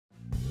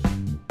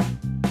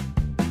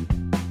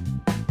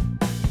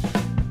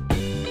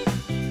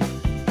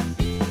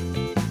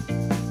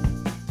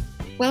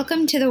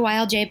Welcome to the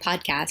YLJ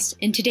podcast.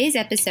 In today's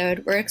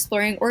episode, we're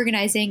exploring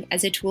organizing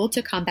as a tool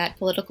to combat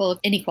political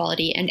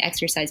inequality and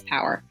exercise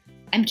power.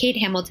 I'm Kate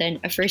Hamilton,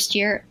 a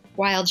first-year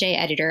YLJ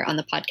editor on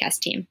the podcast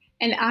team.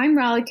 And I'm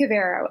Raleigh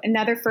Cavero,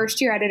 another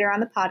first-year editor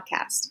on the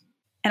podcast.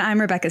 And I'm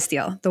Rebecca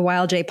Steele, the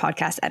YLJ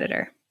podcast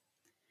editor.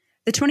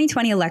 The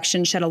 2020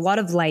 election shed a lot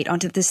of light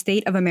onto the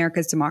state of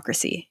America's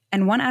democracy,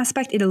 and one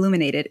aspect it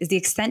illuminated is the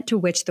extent to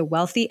which the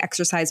wealthy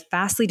exercise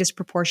vastly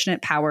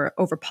disproportionate power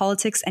over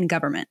politics and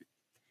government.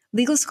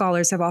 Legal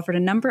scholars have offered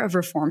a number of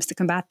reforms to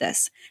combat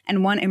this,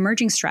 and one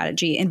emerging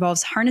strategy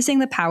involves harnessing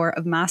the power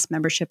of mass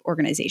membership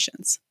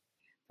organizations.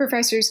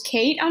 Professors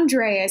Kate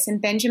Andreas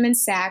and Benjamin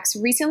Sachs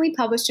recently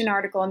published an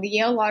article in the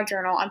Yale Law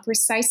Journal on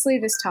precisely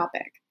this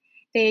topic.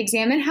 They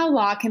examine how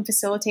law can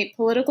facilitate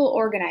political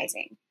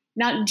organizing,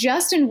 not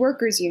just in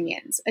workers'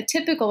 unions, a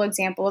typical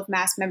example of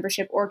mass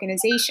membership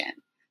organization,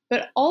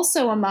 but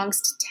also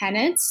amongst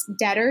tenants,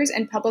 debtors,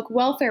 and public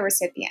welfare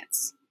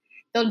recipients.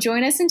 They'll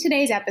join us in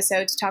today's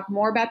episode to talk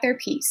more about their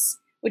piece,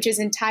 which is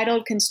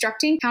entitled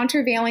Constructing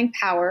Countervailing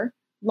Power,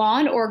 Law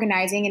and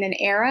Organizing in an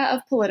Era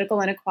of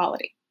Political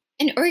Inequality.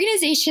 An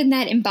organization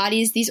that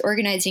embodies these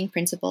organizing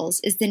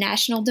principles is the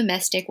National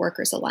Domestic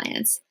Workers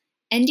Alliance.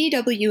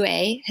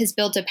 NDWA has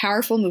built a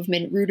powerful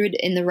movement rooted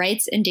in the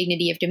rights and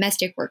dignity of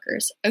domestic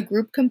workers, a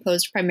group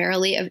composed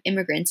primarily of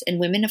immigrants and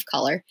women of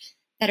color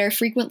that are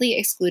frequently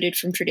excluded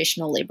from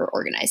traditional labor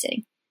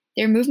organizing.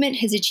 Their movement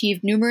has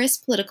achieved numerous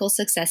political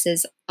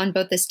successes on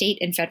both the state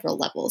and federal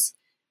levels.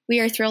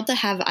 We are thrilled to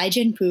have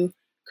Ai-jen Poo,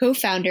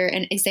 co-founder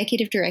and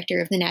executive director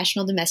of the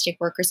National Domestic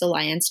Workers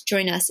Alliance,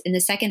 join us in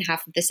the second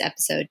half of this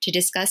episode to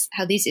discuss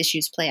how these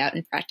issues play out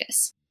in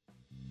practice.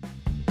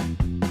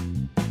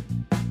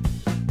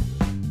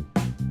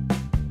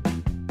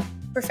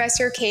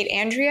 Professor Kate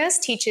Andreas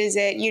teaches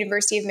at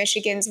University of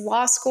Michigan's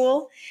Law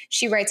School.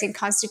 She writes in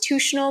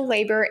constitutional,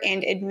 labor,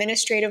 and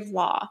administrative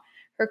law.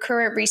 Her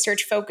current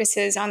research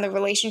focuses on the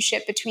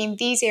relationship between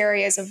these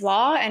areas of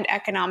law and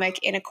economic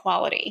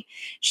inequality.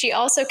 She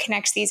also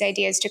connects these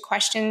ideas to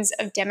questions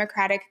of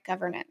democratic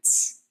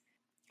governance.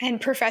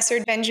 And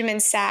Professor Benjamin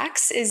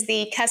Sachs is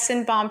the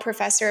Kessenbaum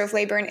Professor of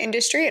Labor and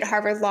Industry at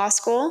Harvard Law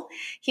School.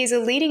 He is a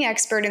leading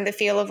expert in the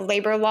field of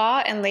labor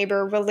law and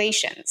labor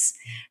relations.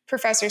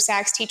 Professor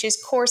Sachs teaches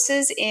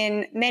courses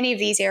in many of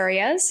these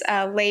areas,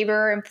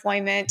 labor,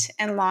 employment,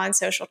 and law and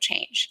social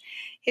change.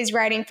 His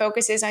writing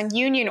focuses on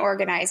union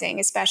organizing,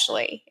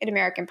 especially in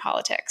American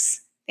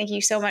politics. Thank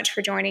you so much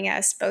for joining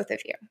us, both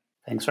of you.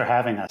 Thanks for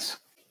having us.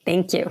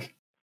 Thank you.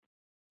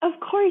 Of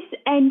course.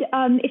 And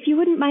if you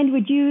wouldn't mind,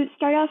 would you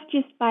start off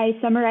just by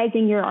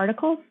summarizing your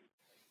article?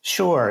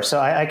 Sure. So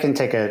I can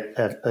take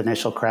an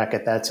initial crack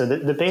at that. So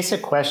the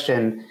basic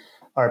question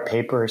our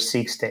paper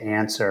seeks to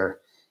answer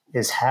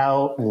is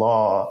how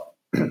law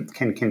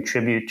can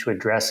contribute to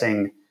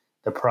addressing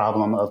the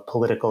problem of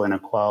political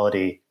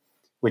inequality,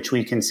 which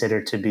we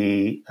consider to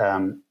be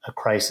a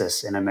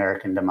crisis in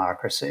American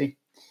democracy.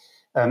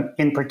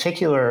 In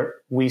particular,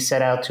 we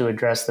set out to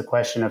address the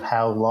question of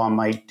how law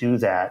might do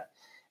that,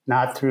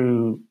 not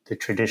through the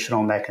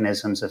traditional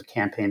mechanisms of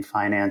campaign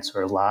finance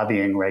or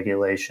lobbying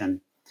regulation,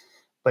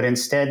 but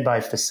instead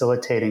by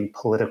facilitating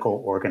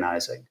political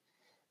organizing.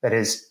 That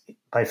is,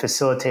 by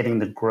facilitating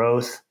the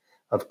growth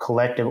of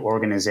collective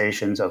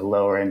organizations of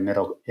lower and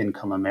middle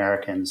income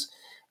Americans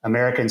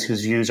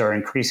whose views are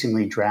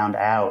increasingly drowned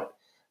out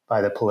by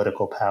the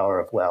political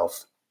power of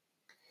wealth.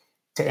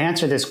 To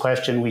answer this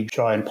question, we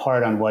draw in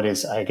part on what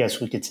is, I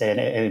guess we could say, an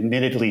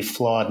admittedly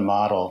flawed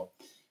model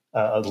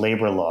of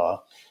labor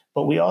law.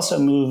 But we also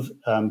move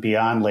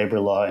beyond labor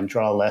law and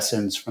draw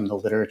lessons from the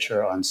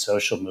literature on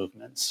social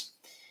movements.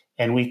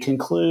 And we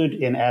conclude,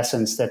 in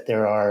essence, that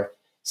there are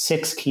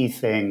 6 key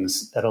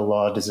things that a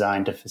law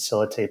designed to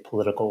facilitate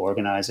political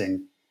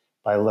organizing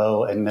by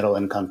low and middle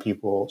income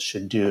people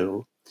should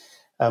do.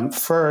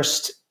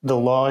 First, the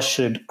law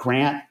should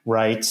grant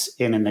rights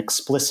in an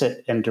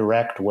explicit and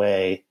direct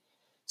way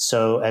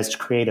so as to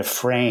create a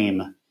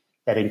frame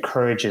that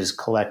encourages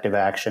collective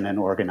action and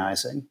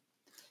organizing.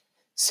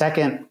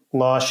 Second,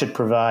 law should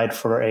provide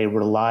for a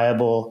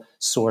reliable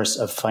source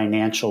of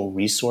financial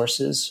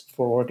resources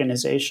for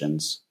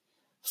organizations.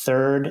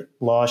 Third,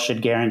 law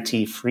should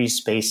guarantee free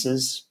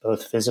spaces,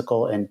 both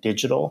physical and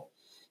digital,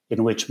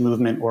 in which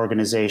movement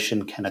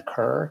organization can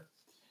occur.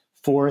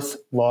 Fourth,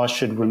 law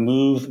should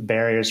remove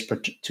barriers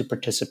to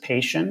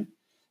participation,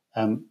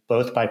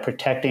 both by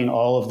protecting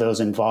all of those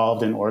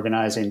involved in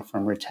organizing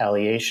from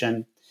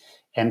retaliation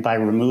and by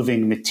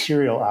removing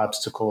material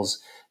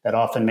obstacles that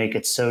often make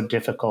it so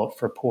difficult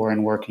for poor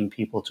and working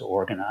people to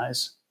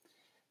organize.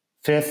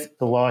 Fifth,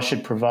 the law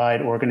should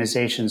provide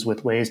organizations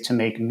with ways to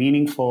make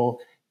meaningful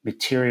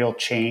material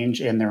change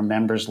in their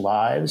members'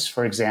 lives,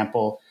 for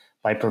example,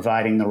 by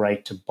providing the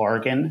right to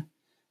bargain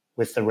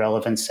with the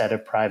relevant set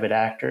of private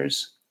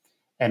actors.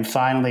 And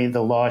finally,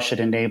 the law should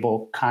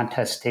enable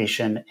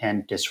contestation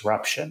and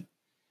disruption,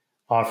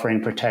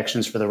 offering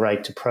protections for the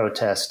right to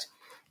protest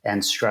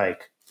and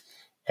strike.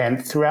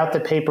 And throughout the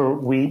paper,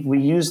 we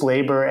use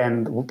labor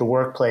and the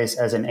workplace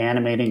as an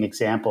animating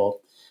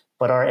example,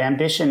 But our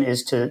ambition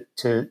is to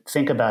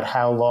think about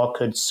how law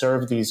could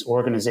serve these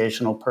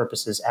organizational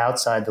purposes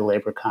outside the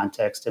labor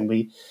context. And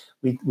we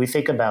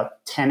think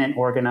about tenant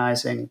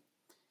organizing,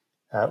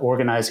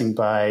 organizing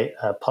by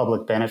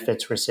public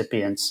benefits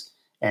recipients,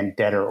 and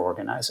debtor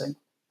organizing.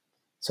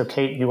 So,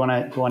 Kate, you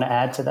want to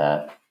add to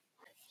that?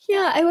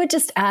 Yeah, I would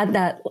just add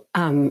that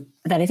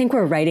I think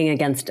we're writing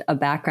against a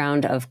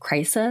background of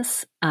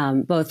crisis,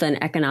 both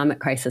an economic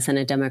crisis and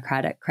a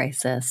democratic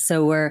crisis.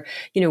 So we're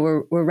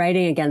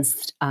writing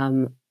against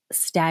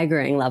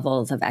staggering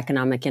levels of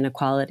economic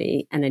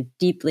inequality and a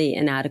deeply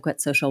inadequate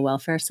social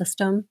welfare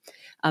system.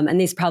 And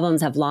these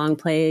problems have long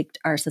plagued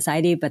our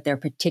society, but they're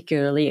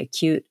particularly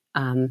acute.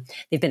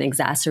 They've been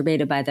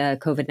exacerbated by the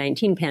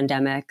COVID-19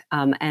 pandemic.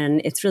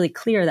 And it's really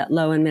clear that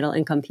low and middle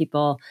income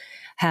people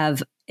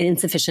have an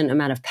insufficient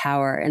amount of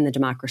power in the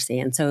democracy.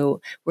 And so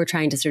we're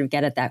trying to sort of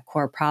get at that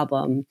core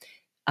problem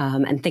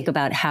and think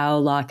about how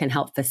law can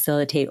help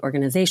facilitate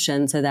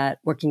organization so that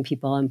working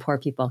people and poor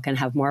people can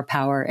have more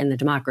power in the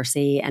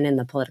democracy and in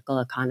the political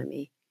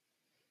economy.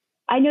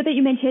 I know that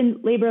you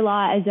mentioned labor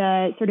law as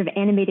a sort of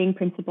animating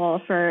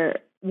principle for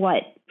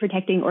what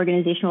protecting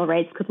organizational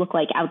rights could look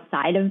like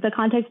outside of the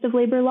context of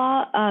labor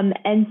law.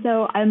 And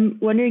so I'm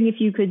wondering if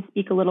you could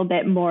speak a little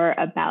bit more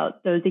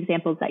about those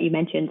examples that you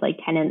mentioned, like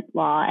tenant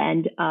law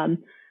and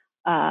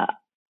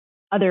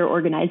other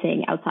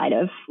organizing outside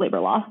of labor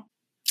law.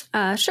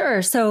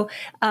 Sure. So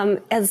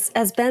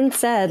as Ben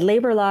said,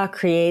 labor law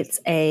creates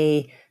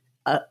a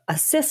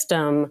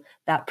system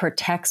that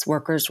protects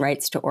workers'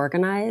 rights to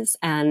organize.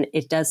 And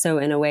it does so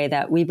in a way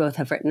that we both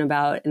have written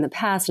about in the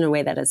past, in a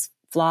way that is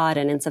flawed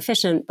and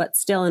insufficient, but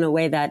still in a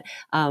way that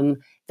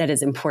that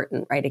is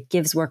important, right? It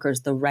gives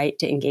workers the right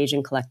to engage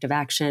in collective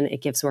action.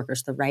 It gives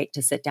workers the right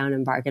to sit down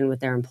and bargain with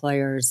their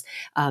employers.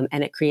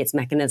 And it creates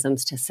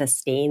mechanisms to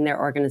sustain their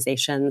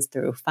organizations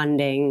through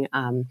funding.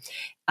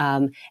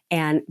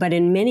 But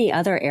in many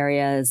other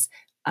areas,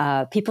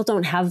 people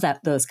don't have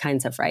those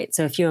kinds of rights.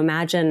 So if you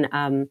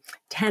imagine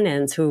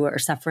tenants who are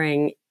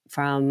suffering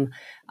from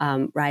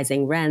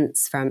rising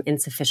rents, from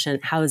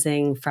insufficient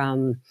housing,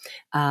 from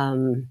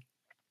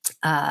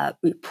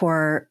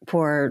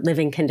poor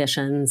living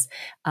conditions,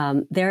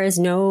 there is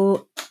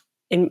no,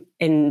 in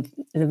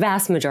the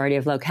vast majority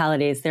of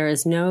localities, there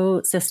is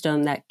no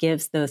system that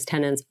gives those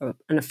tenants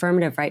an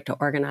affirmative right to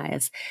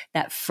organize,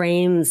 that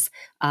frames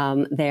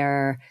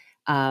their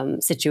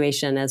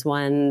situation as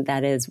one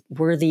that is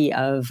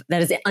that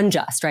is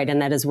unjust, right?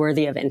 And that is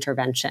worthy of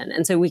intervention.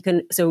 And so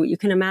you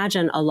can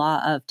imagine a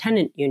law of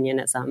tenant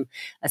unionism,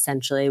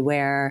 essentially,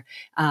 where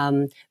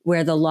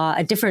the law,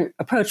 a different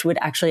approach would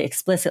actually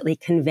explicitly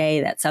convey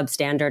that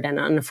substandard and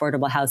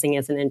unaffordable housing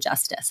is an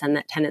injustice and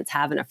that tenants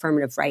have an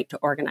affirmative right to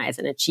organize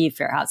and achieve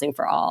fair housing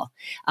for all.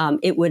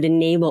 It would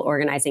enable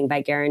organizing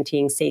by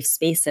guaranteeing safe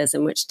spaces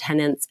in which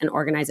tenants and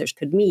organizers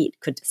could meet,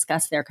 could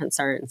discuss their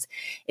concerns.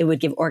 It would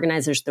give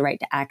organizers the right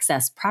to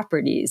access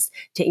properties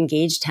to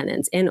engage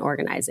tenants in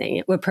organizing.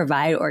 It would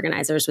provide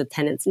organizers with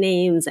tenants'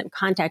 names and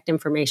contact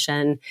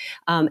information,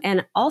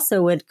 and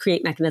also would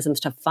create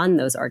mechanisms to fund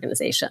those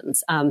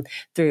organizations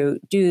through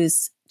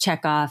dues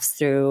checkoffs,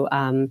 through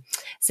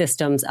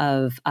systems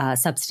of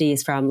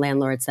subsidies from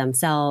landlords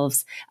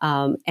themselves.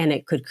 And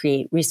it could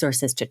create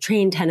resources to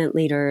train tenant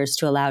leaders,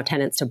 to allow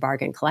tenants to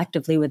bargain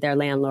collectively with their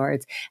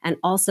landlords, and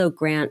also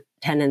grant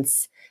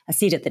tenants a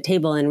seat at the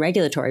table in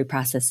regulatory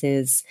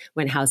processes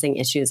when housing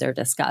issues are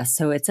discussed.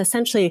 So it's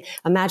essentially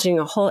imagining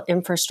a whole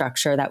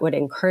infrastructure that would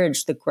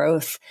encourage the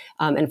growth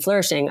and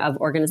flourishing of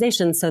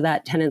organizations so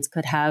that tenants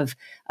could have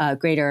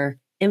greater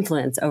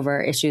influence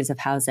over issues of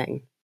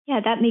housing. Yeah,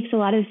 that makes a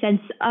lot of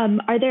sense.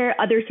 Are there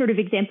other sort of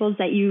examples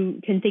that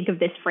you can think of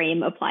this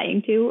frame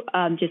applying to,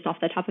 just off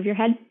the top of your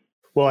head?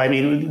 Well, I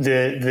mean,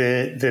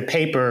 the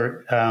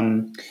paper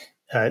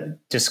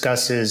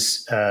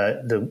discusses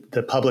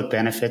the public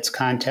benefits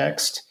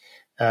context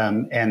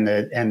and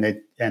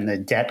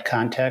the debt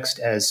context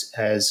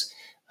as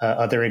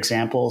other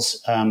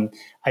examples.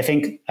 I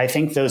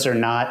think those are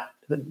not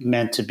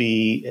meant to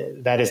be.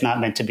 That is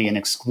not meant to be an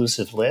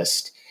exclusive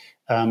list.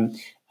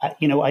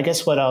 I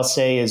guess what I'll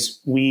say is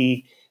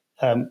we,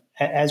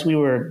 as we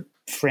were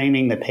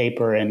framing the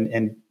paper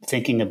and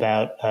thinking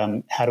about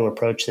how to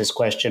approach this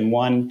question,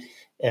 one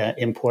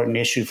important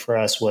issue for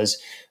us was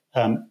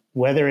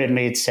whether it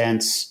made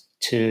sense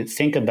to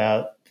think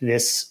about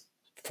this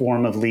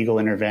form of legal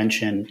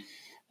intervention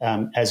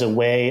as a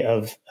way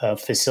of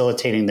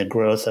facilitating the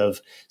growth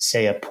of,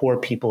 say, a poor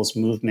people's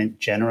movement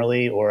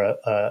generally, or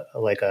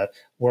like a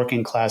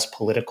working class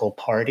political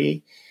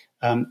party.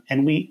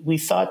 And we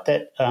thought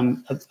that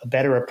a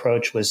better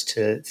approach was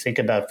to think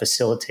about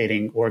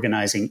facilitating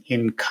organizing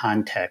in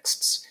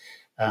contexts,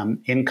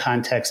 in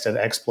context of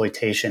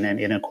exploitation and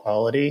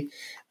inequality.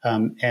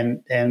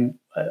 And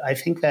I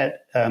think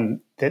that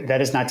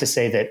that is not to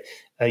say that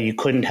you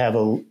couldn't have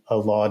a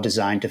law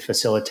designed to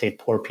facilitate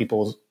poor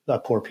people's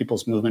poor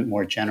people's movement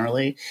more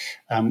generally.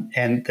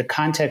 And the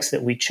context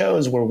that we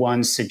chose were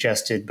ones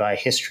suggested by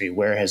history.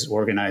 Where has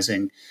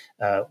organizing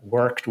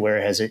worked? Where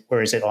is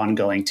it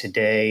ongoing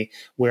today?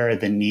 Where are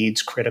the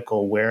needs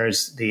critical? Where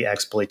is the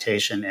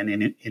exploitation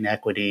and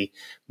inequity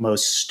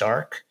most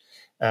stark?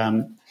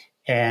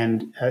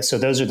 So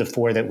those are the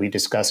four that we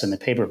discuss in the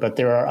paper, but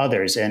there are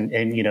others. And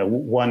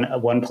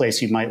one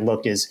place you might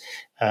look is,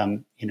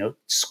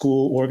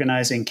 school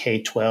organizing,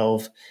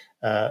 K-12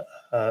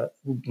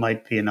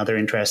 might be another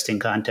interesting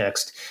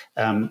context.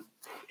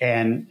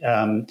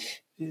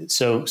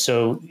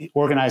 So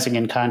organizing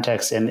in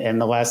context.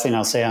 And the last thing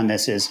I'll say on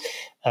this is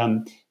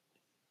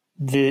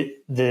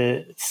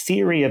the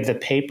theory of the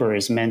paper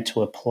is meant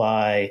to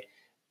apply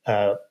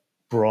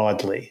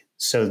broadly.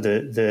 So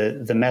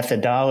the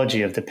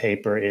methodology of the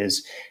paper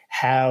is,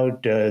 how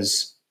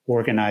does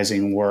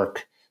organizing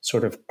work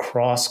sort of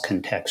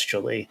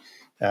cross-contextually,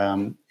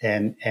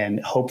 and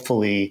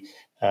hopefully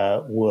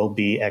will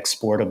be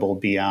exportable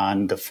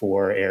beyond the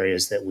four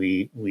areas that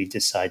we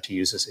decide to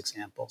use as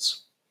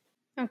examples.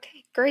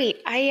 Okay,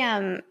 great.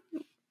 I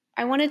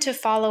wanted to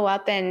follow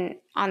up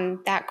on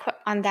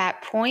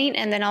that point,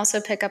 and then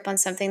also pick up on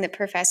something that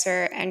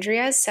Professor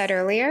Andreas said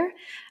earlier.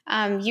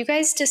 You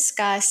guys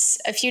discuss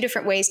a few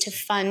different ways to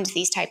fund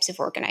these types of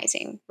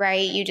organizing,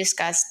 right? You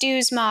discuss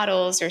dues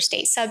models or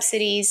state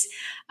subsidies,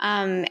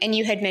 and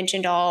you had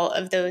mentioned all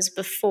of those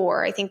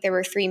before. I think there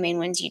were three main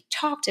ones you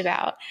talked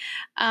about.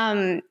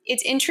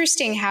 It's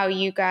interesting how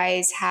you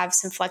guys have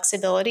some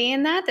flexibility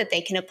in that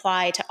they can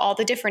apply to all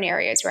the different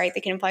areas, right?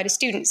 They can apply to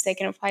students, they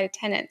can apply to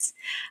tenants.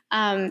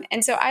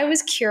 And so I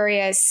was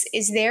curious,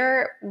 is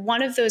there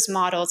one of those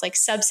models, like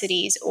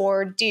subsidies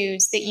or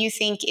dues, that you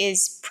think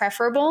is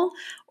preferable?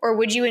 Or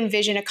would you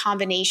envision a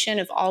combination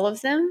of all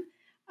of them?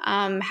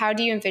 How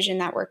do you envision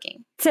that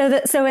working?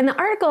 So in the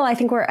article, I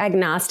think we're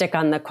agnostic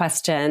on the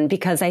question,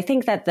 because I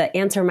think that the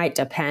answer might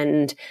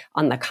depend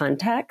on the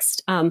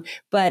context.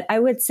 But I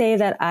would say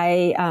that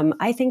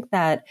I think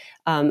that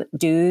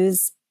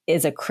dues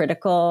is a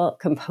critical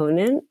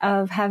component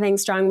of having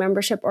strong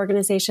membership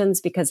organizations,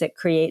 because it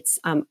creates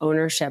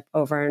ownership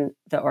over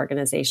the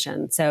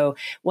organization. So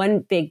one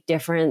big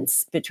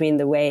difference between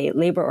the way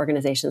labor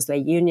organizations, the way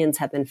unions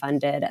have been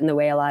funded, and the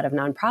way a lot of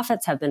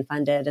nonprofits have been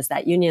funded is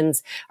that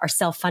unions are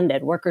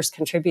self-funded. Workers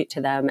contribute to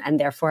them and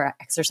therefore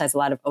exercise a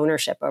lot of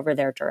ownership over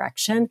their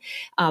direction.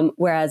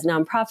 Whereas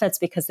nonprofits,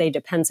 because they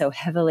depend so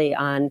heavily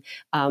on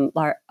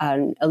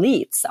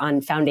elites,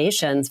 on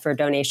foundations for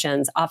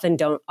donations, often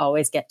don't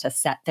always get to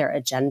set their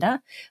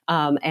agenda.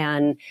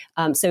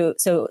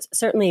 So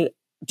certainly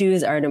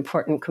dues are an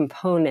important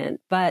component,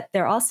 but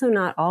they're also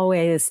not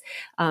always,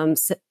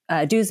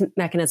 dues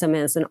mechanism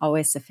isn't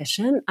always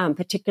sufficient,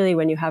 particularly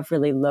when you have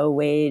really low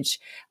wage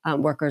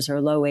workers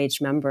or low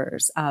wage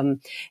members.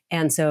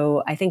 And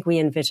so I think we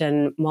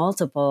envision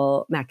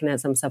multiple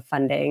mechanisms of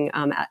funding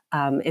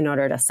in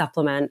order to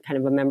supplement kind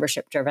of a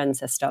membership driven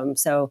system.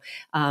 So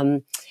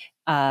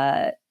for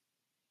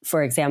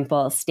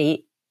example,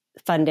 state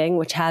funding,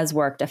 which has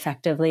worked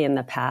effectively in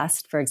the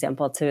past, for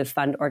example, to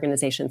fund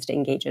organizations to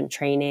engage in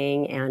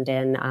training and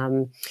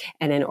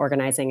in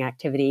organizing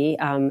activity,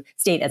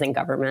 state as in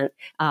government,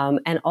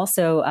 and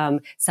also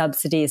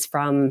subsidies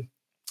from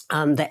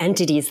the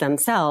entities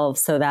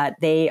themselves, so that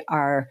they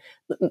are,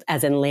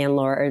 as in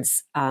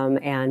landlords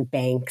and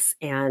banks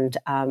and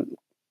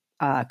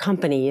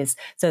companies,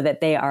 so that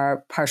they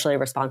are partially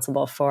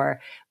responsible for,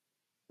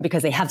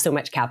 because they have so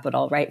much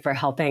capital, right, for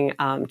helping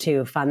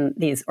to fund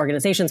these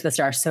organizations, which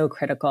are so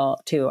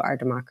critical to our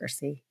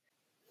democracy.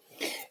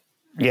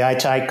 Yeah,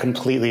 I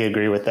completely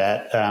agree with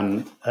that.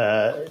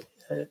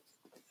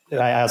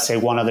 I'll say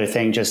one other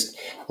thing, just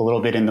a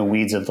little bit in the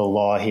weeds of the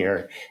law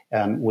here,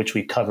 which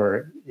we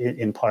cover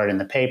in part in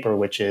the paper,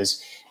 which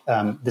is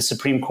the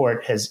Supreme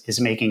Court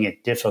is making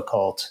it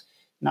difficult,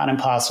 not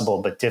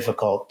impossible, but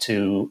difficult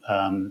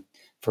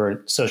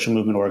for social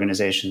movement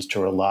organizations to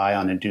rely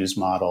on a dues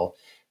model.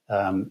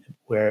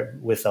 Where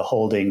with a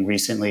holding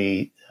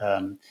recently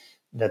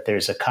that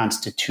there's a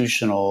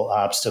constitutional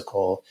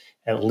obstacle,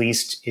 at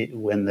least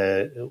when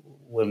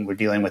we're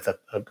dealing with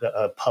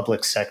a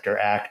public sector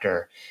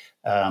actor,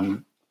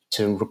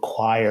 to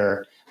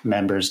require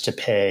members to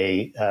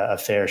pay a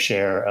fair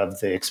share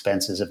of the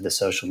expenses of the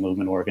social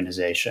movement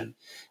organization.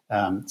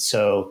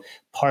 So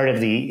part of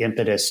the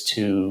impetus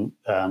to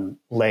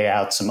lay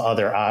out some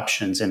other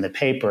options in the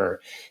paper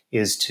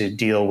is to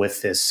deal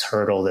with this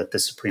hurdle that the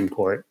Supreme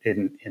Court,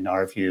 in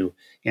our view,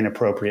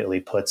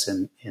 inappropriately puts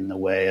in the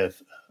way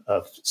of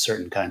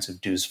certain kinds of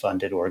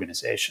dues-funded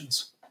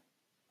organizations.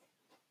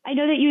 I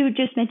know that you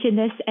just mentioned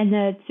this and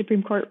the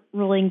Supreme Court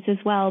rulings as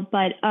well,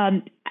 but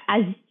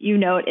as you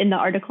note in the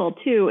article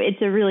too,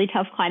 it's a really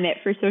tough climate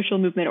for social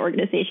movement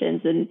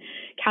organizations and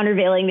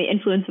countervailing the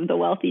influence of the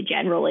wealthy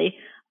generally.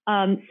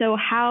 So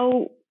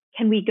how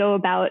can we go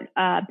about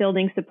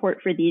building support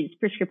for these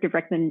prescriptive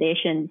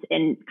recommendations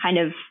in kind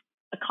of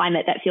a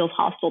climate that feels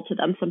hostile to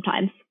them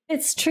sometimes?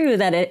 It's true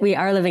that we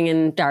are living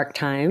in dark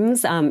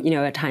times,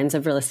 at times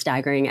of really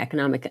staggering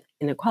economic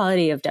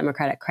inequality, of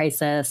democratic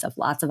crisis, of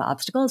lots of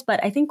obstacles.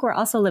 But I think we're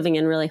also living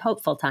in really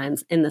hopeful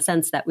times in the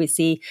sense that we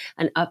see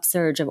an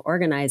upsurge of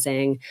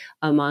organizing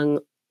among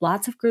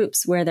lots of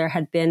groups where there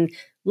had been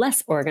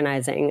less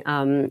organizing,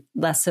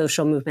 less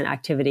social movement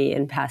activity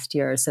in past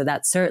years. So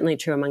that's certainly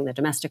true among the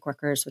domestic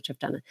workers, which have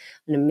done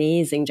an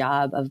amazing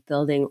job of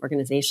building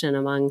organization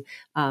among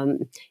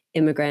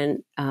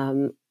immigrant,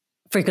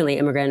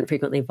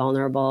 frequently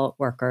vulnerable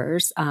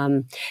workers.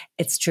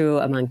 It's true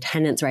among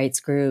tenants' rights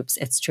groups.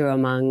 It's true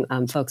among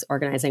folks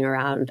organizing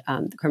around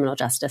the criminal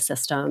justice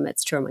system.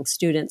 It's true among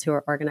students who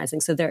are organizing.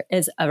 So there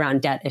is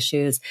around debt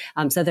issues.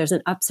 So there's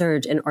an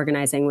upsurge in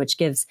organizing, which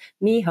gives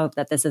me hope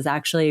that this is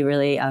actually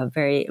really a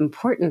very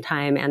important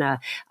time and a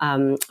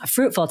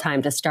fruitful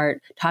time to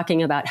start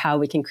talking about how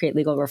we can create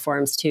legal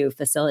reforms to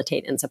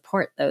facilitate and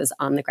support those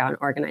on the ground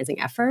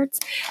organizing efforts.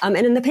 And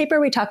in the paper,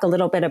 we talk a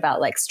little bit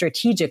about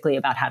strategically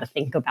about how to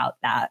think about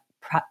that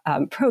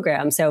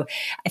program. So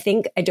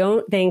I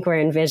don't think we're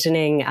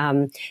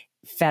envisioning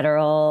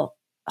federal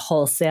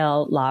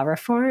wholesale law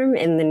reform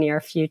in the near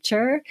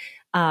future.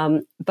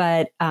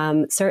 But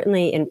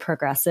certainly in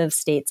progressive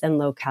states and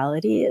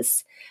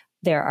localities,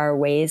 there are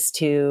ways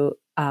to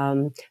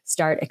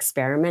start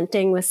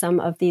experimenting with some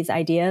of these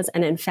ideas.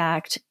 And in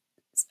fact,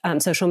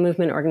 social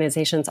movement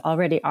organizations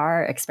already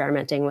are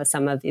experimenting with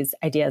some of these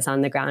ideas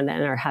on the ground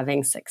and are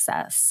having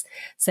success.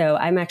 So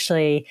I'm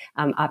actually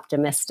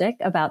optimistic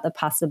about the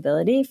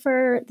possibility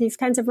for these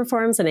kinds of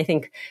reforms. And I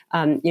think,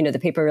 the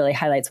paper really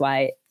highlights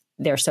why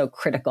they're so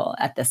critical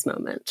at this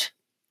moment.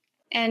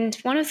 And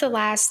one of the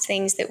last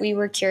things that we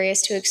were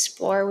curious to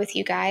explore with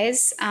you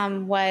guys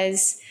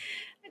was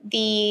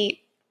the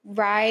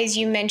rise.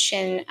 You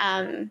mentioned,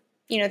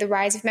 the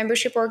rise of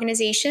membership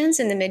organizations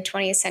in the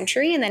mid-20th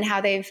century and then how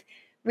they've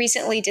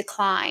recently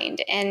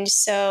declined. And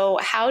so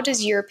how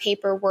does your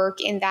paper work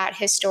in that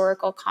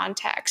historical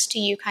context? Do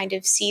you kind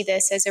of see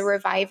this as a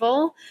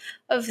revival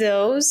of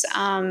those?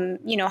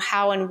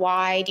 How and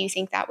why do you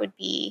think that would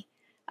be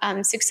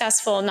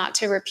successful? Not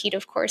to repeat,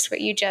 of course,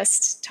 what you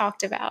just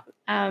talked about,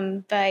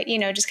 but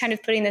just kind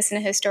of putting this in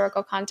a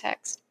historical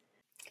context.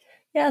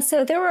 Yeah,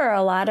 so there were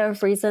a lot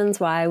of reasons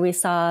why we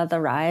saw the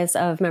rise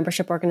of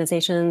membership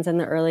organizations in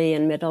the early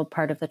and middle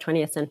part of the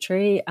 20th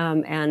century.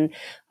 And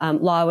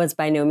law was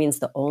by no means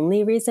the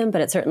only reason,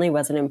 but it certainly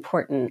was an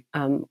important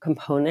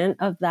component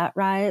of that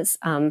rise.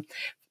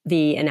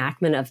 The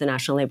enactment of the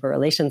National Labor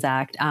Relations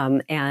Act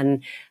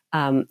and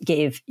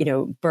gave,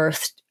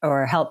 birth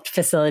or helped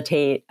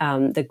facilitate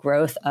the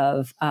growth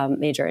of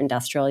major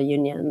industrial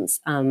unions.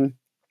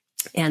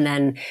 And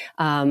then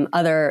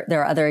there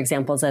are other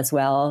examples as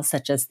well,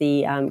 such as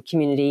the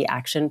community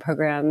action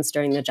programs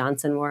during the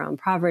Johnson War on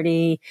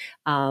Poverty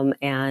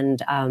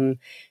and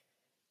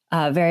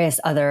various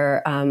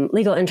other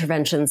legal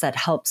interventions that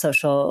help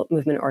social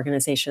movement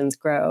organizations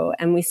grow.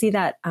 And we see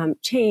that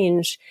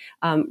change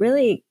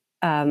really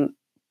starting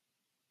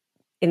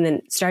in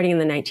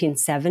the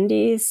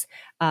 1970s,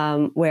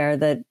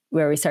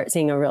 where we start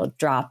seeing a real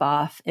drop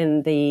off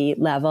in the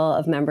level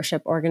of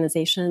membership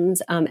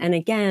organizations. And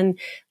again,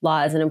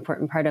 law is an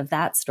important part of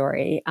that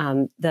story.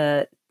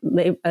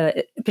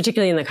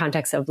 Particularly in the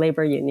context of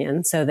labor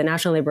unions. So the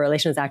National Labor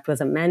Relations Act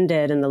was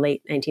amended in the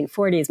late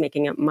 1940s,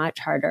 making it much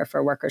harder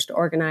for workers to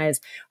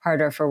organize,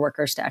 harder for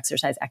workers to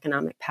exercise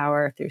economic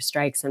power through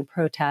strikes and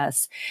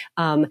protests.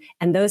 And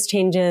those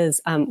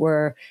changes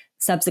were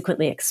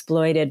subsequently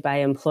exploited by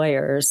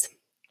employers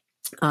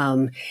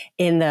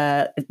in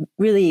the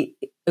really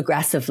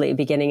aggressively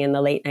beginning in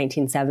the late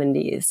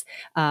 1970s,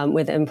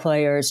 with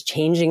employers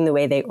changing the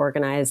way they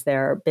organize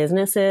their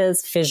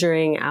businesses,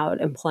 fissuring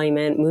out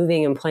employment,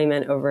 moving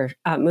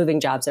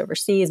jobs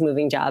overseas,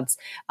 moving jobs,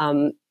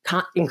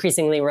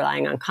 increasingly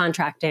relying on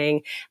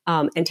contracting,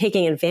 and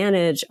taking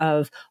advantage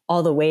of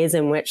all the ways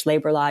in which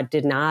labor law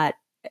did not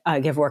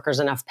give workers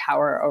enough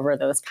power over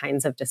those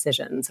kinds of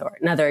decisions. Or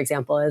another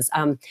example is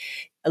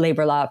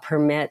labor law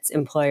permits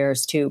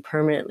employers to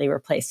permanently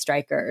replace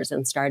strikers.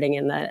 And starting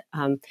in the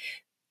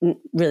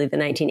really the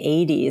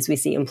 1980s, we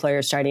see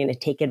employers starting to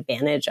take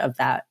advantage of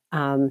that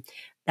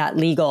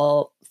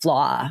legal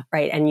flaw,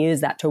 right, and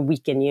use that to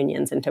weaken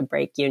unions and to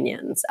break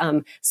unions.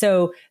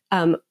 So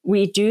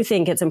we do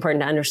think it's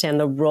important to understand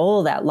the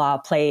role that law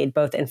played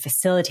both in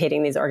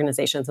facilitating these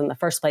organizations in the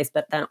first place,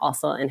 but then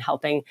also in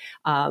helping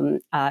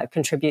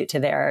contribute to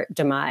their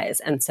demise.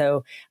 And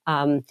so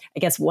I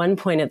guess one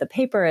point of the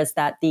paper is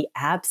that the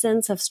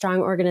absence of strong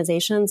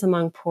organizations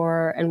among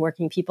poor and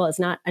working people is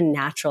not a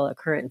natural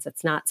occurrence.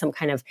 It's not some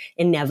kind of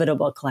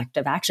inevitable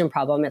collective action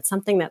problem. It's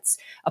something that's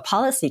a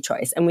policy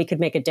choice. And we could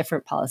make a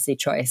different policy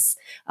choice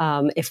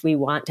if we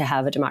want to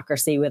have a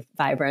democracy with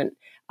vibrant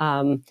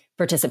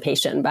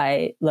participation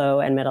by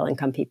low and middle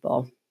income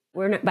people.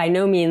 We're not, by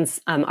no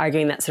means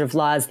arguing that sort of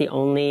law is the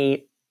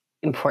only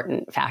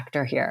important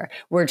factor here.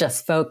 We're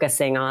just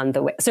focusing on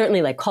the way,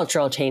 certainly like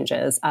cultural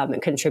changes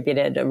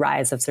contributed a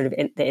rise of sort of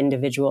the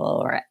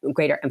individual or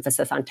greater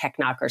emphasis on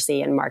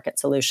technocracy and market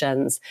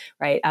solutions,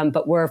 right?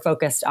 But we're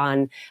focused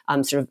on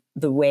sort of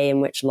the way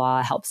in which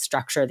law helps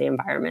structure the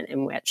environment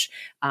in which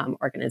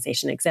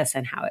organization exists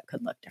and how it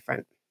could look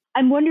different.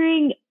 I'm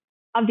wondering,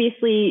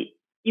 obviously,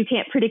 you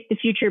can't predict the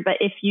future, but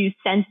if you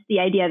sense the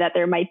idea that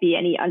there might be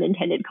any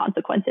unintended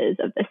consequences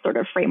of this sort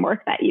of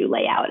framework that you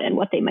lay out and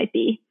what they might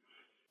be.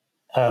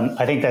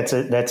 I think that's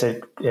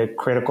a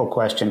critical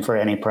question for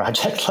any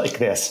project like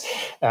this.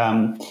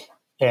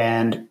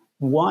 And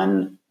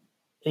one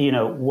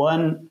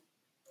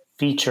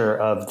feature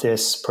of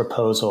this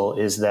proposal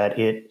is that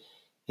it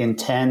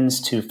intends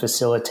to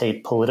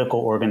facilitate political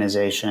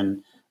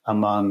organization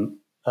among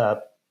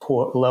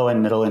poor, low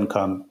and middle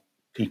income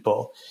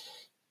people.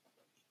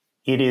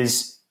 It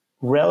is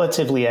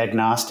relatively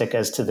agnostic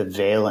as to the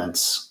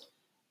valence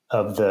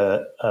of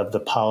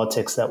the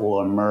politics that will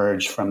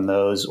emerge from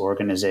those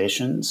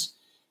organizations.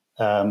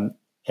 And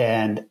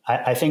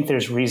I think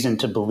there's reason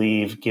to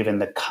believe, given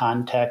the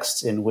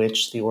context in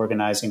which the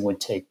organizing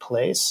would take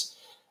place,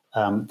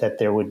 that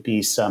there would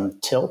be some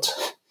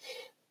tilt.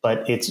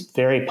 But it's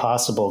very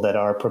possible that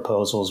our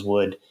proposals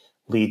would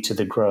lead to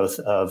the growth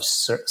of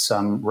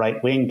some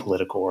right-wing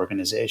political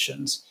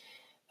organizations.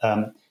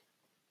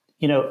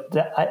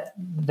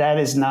 That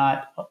is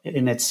not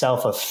in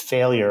itself a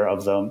failure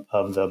of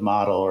the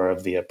model or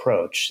of the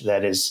approach.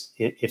 That is,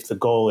 if the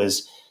goal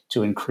is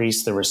to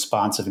increase the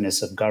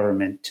responsiveness of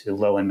government to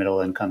low and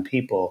middle income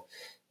people,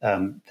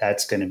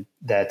 that's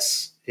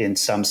in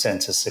some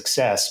sense a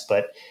success.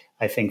 But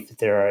I think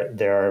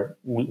that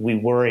we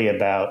worry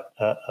about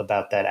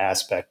that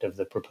aspect of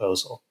the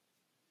proposal.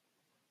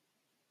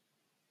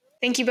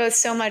 Thank you both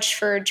so much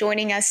for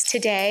joining us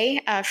today.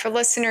 For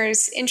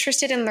listeners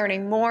interested in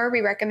learning more, we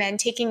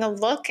recommend taking a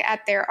look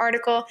at their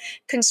article,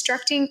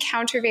 Constructing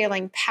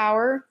Countervailing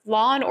Power,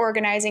 Law and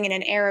Organizing in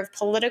an Era of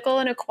Political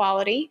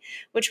Inequality,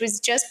 which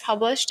was just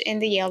published in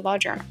the Yale Law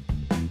Journal.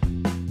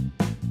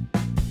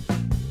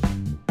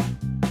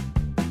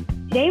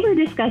 Today we're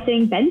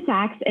discussing Ben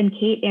Sachs and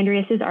Kate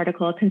Andreas'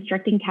 article,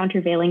 Constructing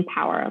Countervailing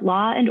Power,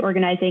 Law and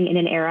Organizing in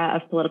an Era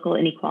of Political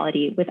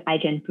Inequality with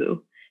Ai-jen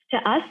Poo. To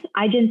us,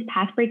 Ai-jen's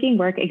path-breaking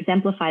work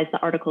exemplifies the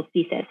article's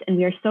thesis, and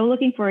we are so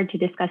looking forward to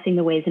discussing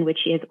the ways in which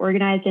she has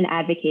organized and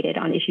advocated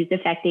on issues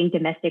affecting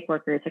domestic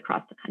workers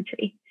across the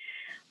country.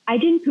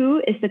 Ai-jen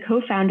Poo is the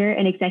co-founder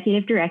and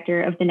executive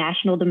director of the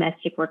National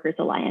Domestic Workers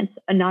Alliance,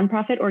 a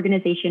nonprofit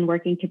organization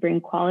working to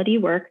bring quality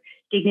work,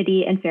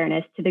 dignity, and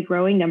fairness to the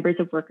growing numbers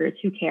of workers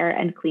who care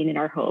and clean in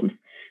our homes,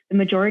 the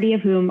majority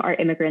of whom are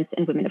immigrants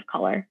and women of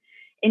color.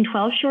 In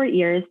 12 short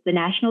years, the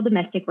National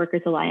Domestic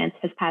Workers Alliance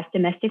has passed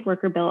domestic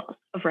worker bills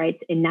of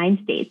rights in 9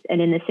 states and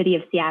in the city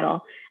of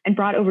Seattle, and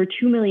brought over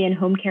 2 million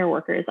home care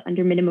workers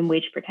under minimum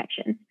wage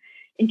protections.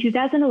 In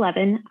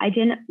 2011,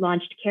 Ai-jen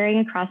launched Caring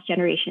Across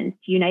Generations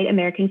to unite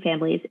American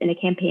families in a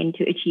campaign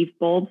to achieve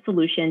bold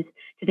solutions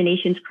to the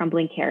nation's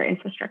crumbling care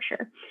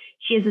infrastructure.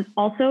 She is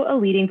also a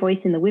leading voice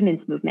in the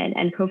women's movement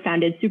and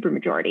co-founded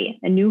Supermajority,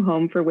 a new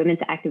home for women's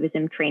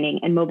activism training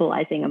and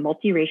mobilizing a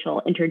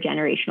multiracial,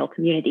 intergenerational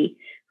community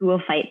who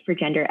will fight for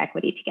gender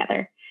equity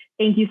together.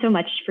 Thank you so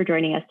much for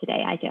joining us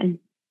today, Ai-jen.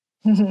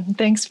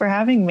 Thanks for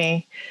having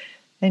me.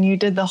 And you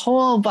did the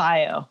whole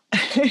bio.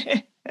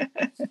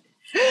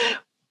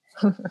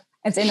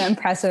 It's an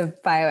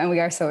impressive bio, and we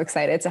are so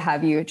excited to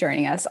have you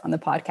joining us on the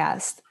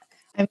podcast.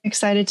 I'm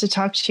excited to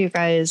talk to you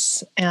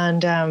guys.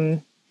 And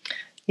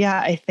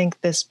I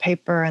think this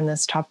paper and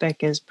this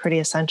topic is pretty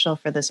essential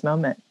for this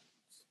moment.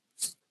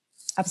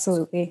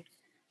 Absolutely.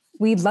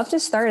 We'd love to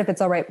start, if it's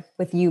all right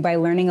with you, by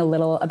learning a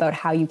little about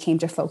how you came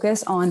to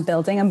focus on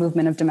building a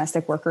movement of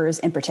domestic workers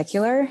in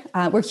particular.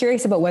 We're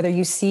curious about whether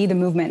you see the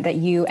movement that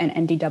you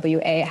and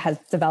NDWA has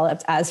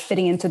developed as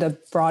fitting into the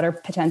broader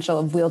potential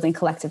of wielding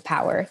collective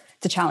power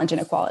to challenge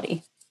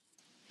inequality.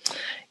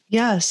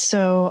 Yeah,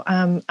 so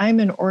I'm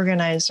an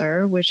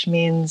organizer, which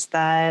means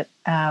that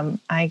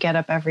I get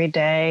up every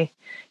day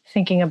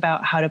thinking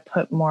about how to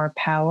put more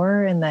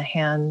power in the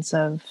hands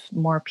of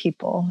more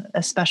people,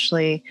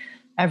 especially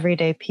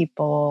everyday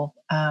people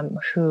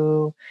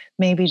who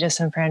may be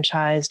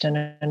disenfranchised in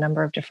a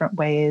number of different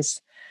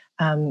ways.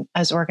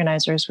 As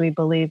organizers, we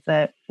believe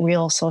that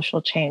real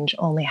social change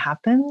only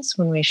happens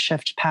when we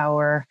shift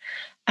power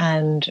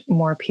and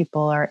more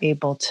people are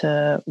able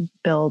to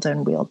build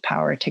and wield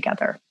power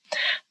together.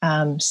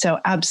 So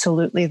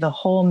absolutely, the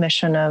whole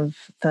mission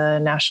of the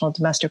National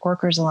Domestic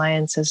Workers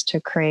Alliance is to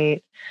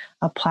create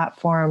a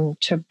platform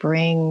to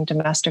bring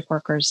domestic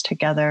workers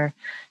together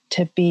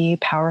to be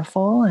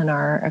powerful in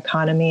our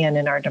economy and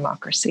in our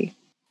democracy.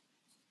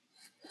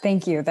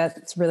 Thank you.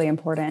 That's really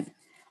important.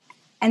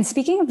 And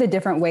speaking of the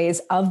different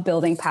ways of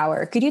building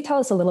power, could you tell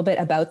us a little bit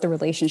about the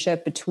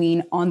relationship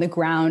between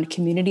on-the-ground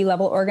community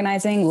level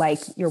organizing, like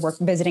your work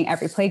visiting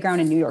every playground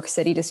in New York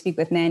City to speak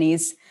with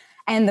nannies,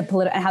 and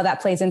and how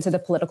that plays into the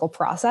political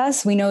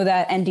process. We know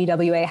that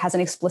NDWA has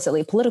an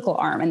explicitly political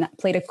arm, and that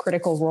played a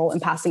critical role in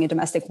passing a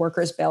domestic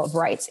workers' bill of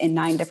rights in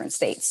 9 different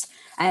states,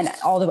 and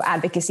all the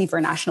advocacy for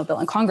a national bill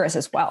in Congress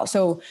as well.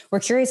 So we're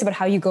curious about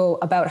how you go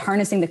about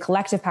harnessing the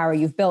collective power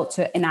you've built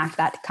to enact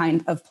that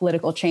kind of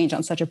political change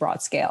on such a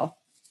broad scale.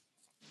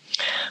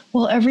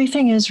 Well,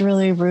 everything is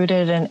really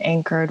rooted and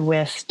anchored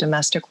with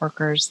domestic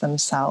workers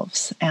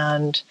themselves.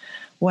 And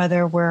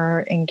whether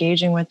we're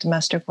engaging with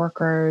domestic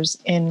workers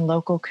in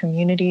local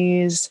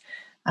communities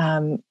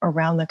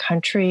around the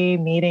country,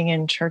 meeting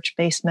in church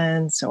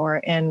basements or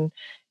in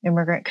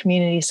immigrant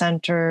community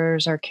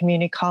centers or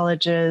community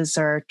colleges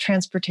or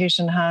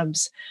transportation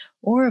hubs,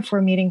 or if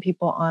we're meeting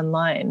people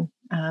online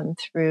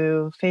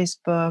through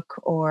Facebook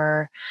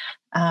or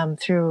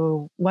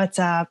through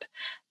WhatsApp,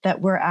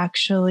 that we're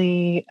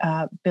actually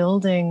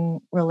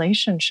building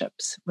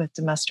relationships with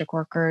domestic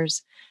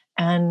workers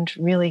and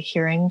really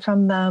hearing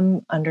from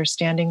them,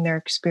 understanding their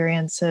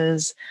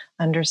experiences,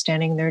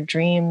 understanding their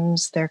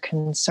dreams, their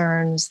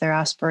concerns, their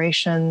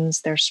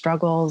aspirations, their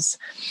struggles.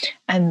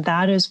 And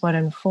that is what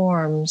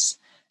informs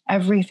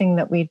everything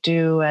that we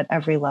do at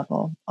every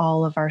level,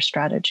 all of our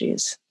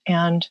strategies.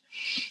 And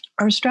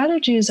our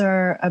strategies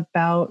are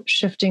about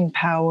shifting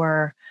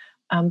power,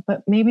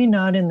 but maybe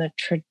not in the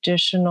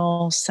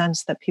traditional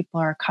sense that people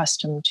are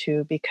accustomed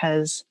to,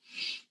 because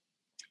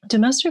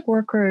domestic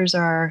workers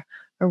are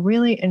a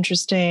really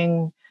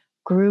interesting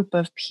group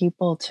of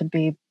people to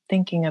be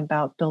thinking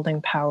about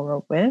building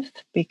power with,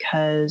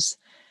 because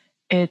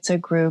it's a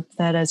group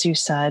that, as you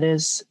said,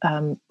 is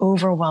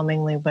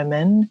overwhelmingly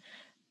women,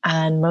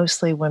 and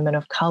mostly women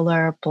of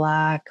color,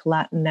 Black,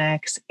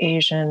 Latinx,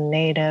 Asian,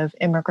 Native,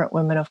 immigrant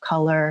women of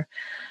color.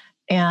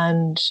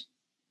 And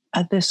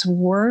this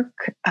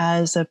work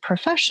as a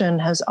profession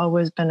has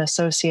always been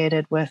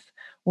associated with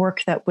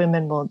work that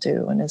women will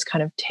do and is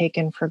kind of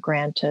taken for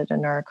granted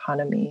in our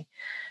economy.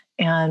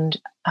 And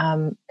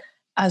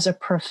as a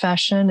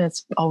profession,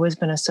 it's always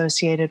been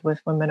associated with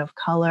women of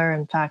color.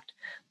 In fact,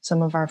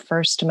 some of our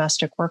first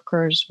domestic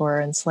workers were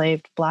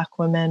enslaved Black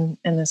women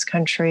in this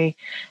country.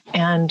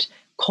 And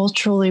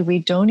culturally, we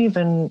don't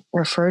even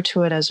refer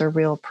to it as a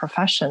real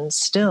profession.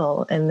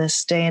 Still, in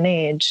this day and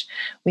age,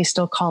 we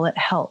still call it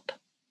help,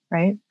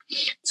 right?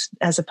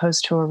 As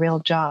opposed to a real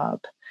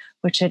job,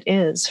 which it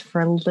is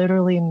for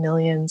literally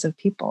millions of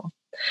people.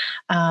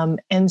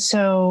 And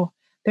so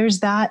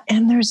there's that.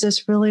 And there's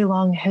this really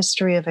long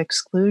history of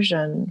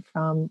exclusion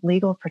from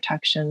legal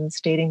protections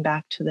dating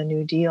back to the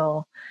New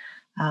Deal,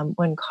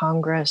 when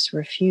Congress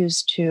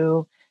refused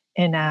to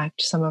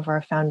enact some of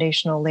our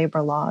foundational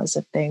labor laws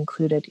if they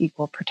included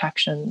equal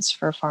protections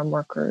for farm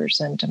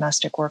workers and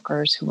domestic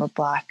workers who were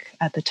Black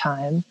at the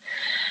time.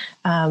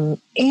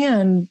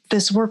 And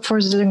this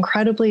workforce is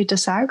incredibly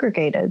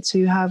disaggregated. So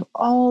you have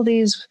all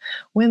these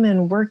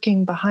women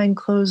working behind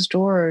closed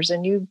doors,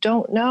 and you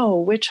don't know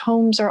which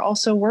homes are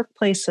also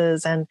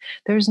workplaces. And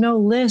there's no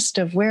list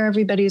of where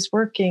everybody's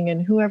working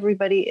and who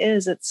everybody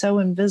is. It's so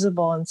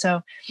invisible. And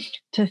so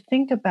to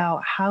think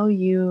about how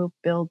you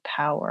build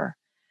power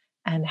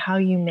and how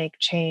you make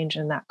change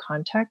in that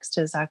context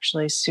is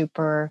actually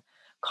super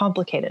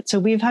complicated. So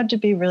we've had to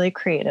be really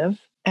creative.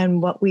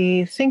 And what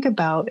we think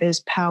about is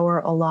power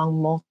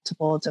along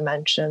multiple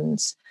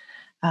dimensions.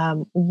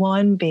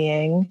 One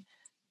being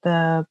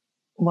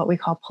what we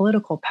call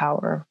political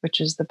power, which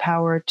is the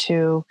power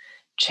to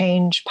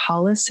change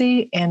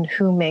policy and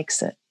who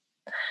makes it.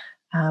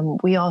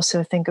 We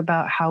also think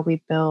about how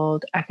we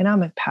build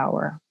economic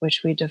power,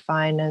 which we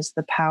define as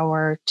the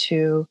power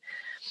to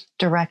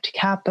direct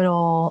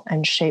capital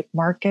and shape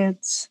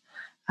markets.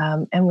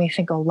 And we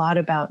think a lot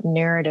about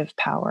narrative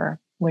power,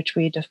 which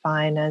we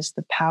define as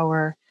the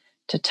power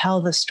to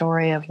tell the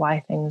story of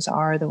why things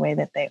are the way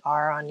that they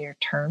are on your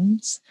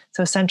terms.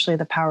 So essentially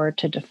the power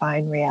to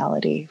define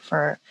reality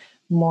for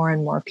more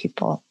and more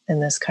people in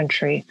this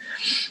country.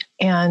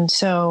 And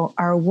so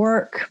our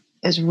work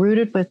is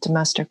rooted with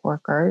domestic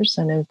workers.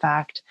 And in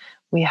fact,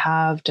 we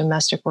have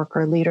domestic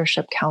worker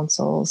leadership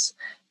councils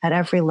at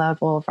every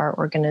level of our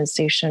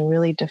organization,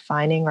 really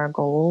defining our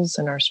goals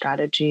and our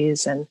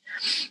strategies and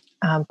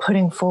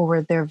putting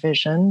forward their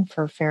vision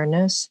for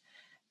fairness.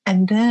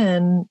 And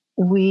then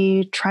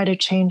we try to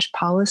change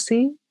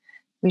policy.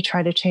 We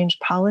try to change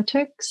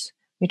politics.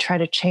 We try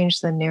to change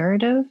the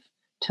narrative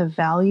to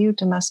value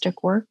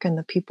domestic work and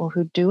the people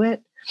who do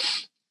it.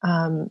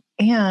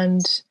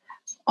 And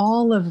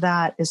all of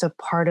that is a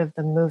part of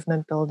the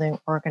movement building,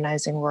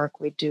 organizing work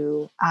we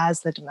do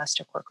as the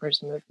domestic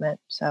workers movement.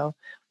 So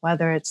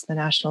whether it's the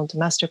National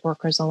Domestic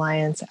Workers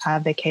Alliance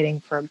advocating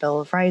for a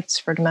Bill of Rights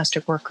for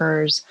domestic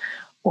workers,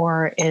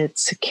 or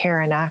it's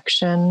Care in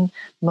Action,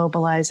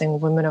 mobilizing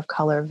women of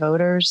color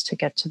voters to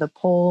get to the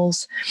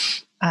polls.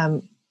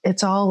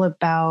 It's all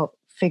about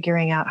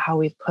figuring out how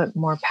we put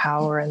more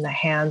power in the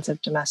hands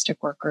of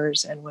domestic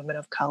workers and women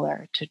of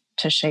color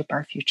to shape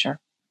our future.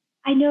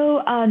 I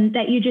know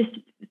that you just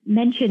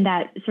mentioned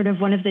that sort of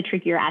one of the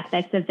trickier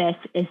aspects of this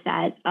is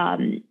that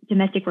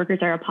domestic workers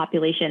are a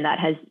population that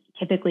has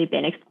typically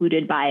been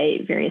excluded by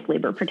various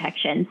labor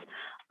protections.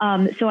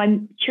 So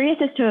I'm curious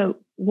as to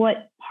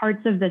what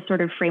parts of the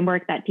sort of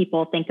framework that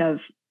people think of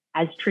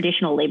as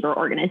traditional labor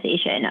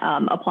organization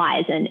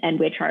applies and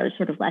which are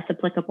sort of less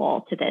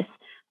applicable to this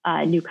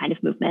new kind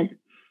of movement.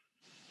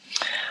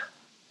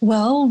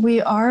 Well,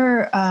 we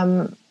are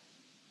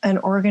an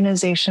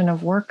organization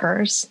of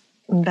workers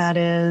that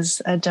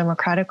is a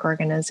democratic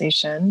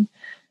organization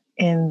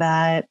in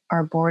that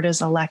our board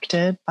is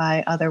elected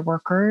by other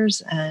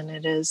workers, and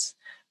it is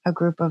a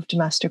group of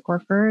domestic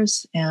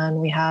workers, and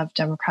we have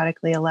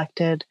democratically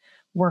elected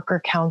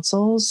worker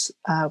councils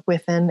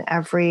within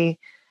every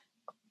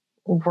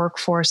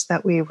workforce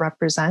that we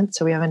represent.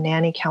 So we have a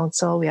nanny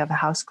council, we have a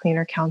house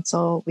cleaner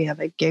council, we have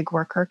a gig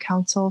worker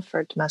council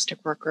for domestic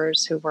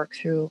workers who work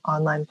through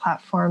online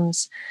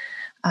platforms,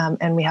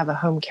 and we have a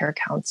home care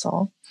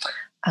council.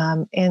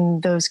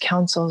 And those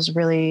councils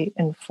really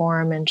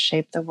inform and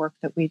shape the work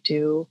that we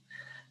do.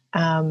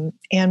 And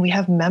we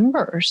have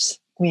members.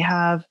 We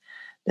have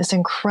this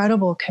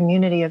incredible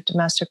community of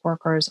domestic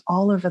workers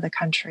all over the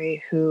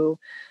country who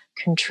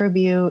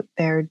contribute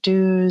their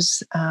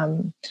dues.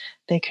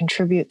 They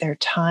contribute their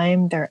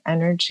time, their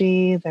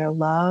energy, their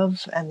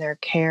love, and their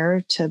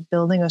care to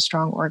building a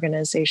strong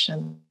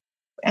organization.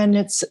 And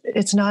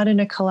it's not in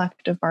a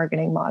collective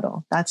bargaining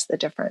model. That's the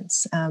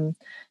difference.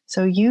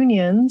 So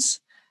unions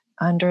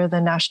under the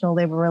National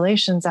Labor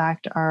Relations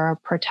Act are a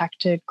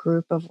protected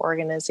group of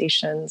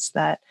organizations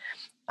that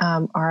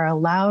are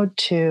allowed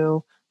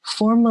to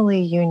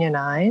formally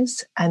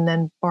unionize and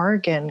then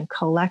bargain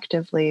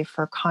collectively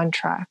for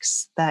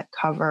contracts that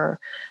cover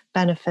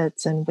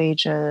benefits and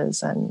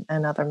wages and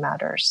other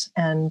matters.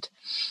 And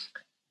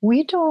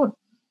we don't,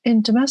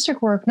 in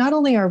domestic work, not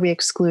only are we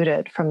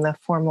excluded from the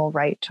formal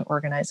right to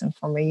organize and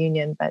form a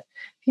union, but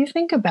if you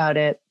think about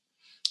it,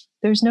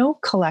 there's no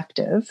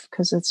collective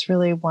because it's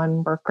really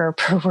one worker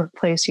per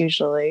workplace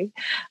usually.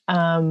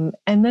 And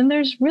then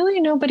there's really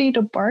nobody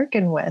to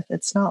bargain with.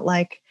 It's not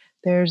like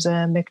there's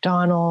a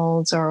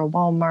McDonald's or a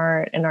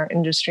Walmart in our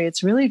industry.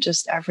 It's really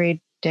just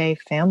everyday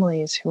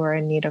families who are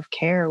in need of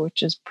care,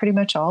 which is pretty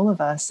much all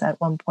of us at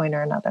one point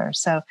or another.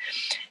 So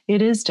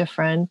it is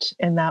different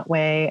in that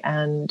way.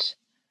 And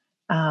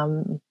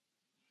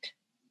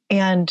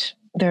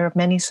there are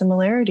many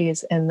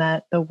similarities in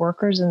that the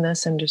workers in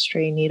this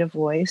industry need a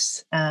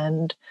voice,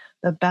 and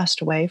the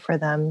best way for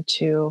them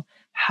to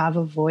have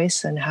a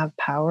voice and have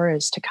power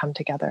is to come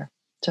together,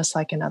 just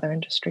like in other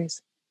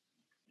industries.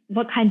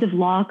 What kinds of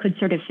law could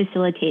sort of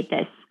facilitate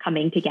this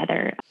coming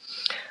together?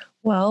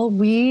 Well,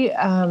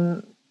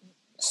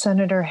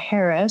 Senator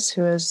Harris,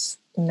 who is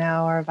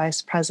now our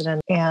vice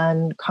president,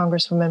 and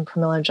Congresswoman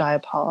Pramila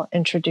Jayapal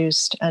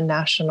introduced a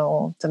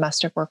national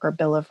domestic worker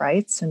bill of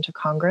rights into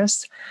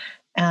Congress.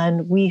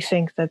 And we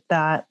think that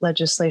that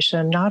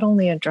legislation not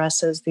only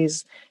addresses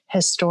these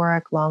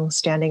historic,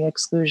 long-standing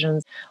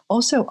exclusions,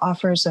 also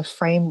offers a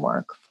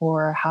framework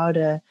for how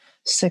to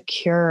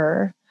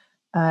secure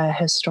a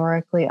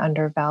historically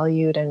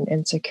undervalued and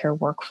insecure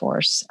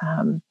workforce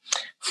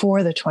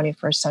for the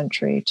 21st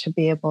century, to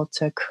be able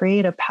to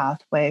create a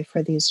pathway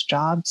for these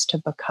jobs to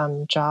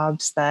become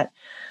jobs that,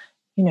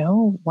 you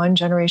know, one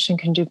generation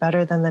can do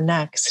better than the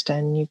next,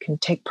 and you can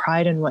take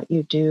pride in what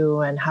you do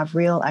and have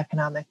real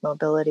economic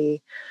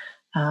mobility,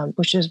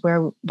 which is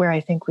where I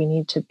think we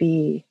need to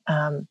be.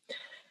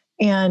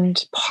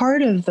 And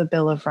part of the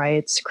Bill of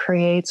Rights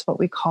creates what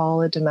we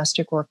call a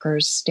Domestic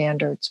Workers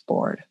Standards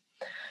Board,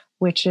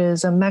 which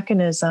is a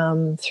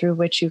mechanism through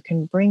which you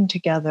can bring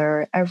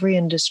together every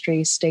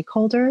industry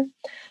stakeholder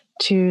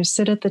to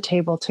sit at the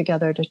table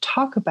together to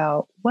talk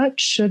about what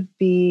should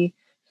be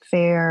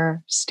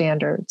fair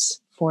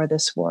standards for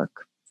this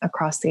work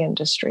across the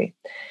industry.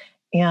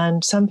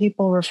 And some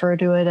people refer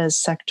to it as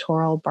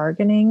sectoral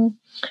bargaining,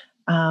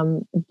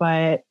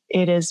 but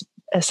it is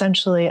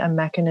essentially a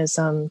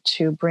mechanism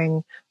to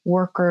bring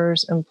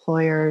workers,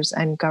 employers,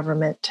 and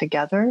government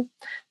together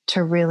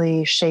to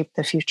really shape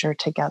the future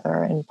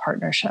together in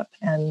partnership.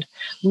 And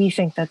we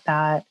think that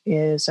that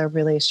is a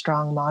really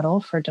strong model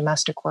for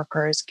domestic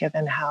workers,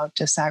 given how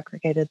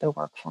disaggregated the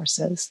workforce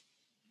is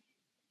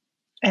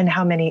and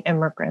how many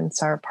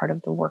immigrants are part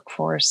of the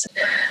workforce.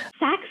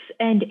 Sachs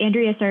and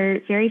Andreas are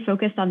very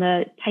focused on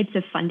the types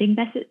of funding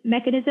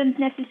mechanisms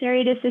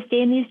necessary to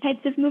sustain these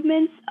types of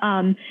movements.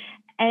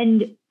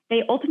 And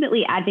they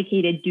ultimately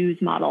advocate a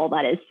dues model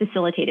that is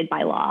facilitated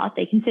by law.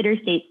 They consider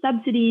state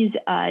subsidies,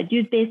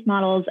 dues-based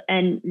models,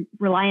 and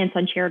reliance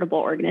on charitable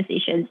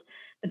organizations.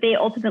 But they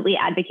ultimately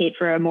advocate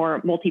for a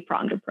more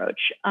multi-pronged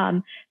approach.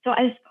 So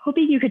I was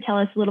hoping you could tell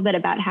us a little bit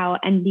about how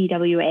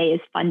NDWA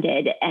is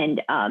funded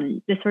and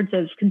the sorts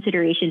of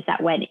considerations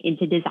that went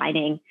into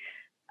designing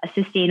a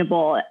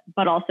sustainable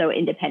but also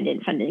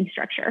independent funding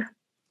structure.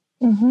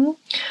 Mm-hmm.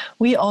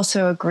 We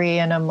also agree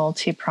in a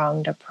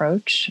multi-pronged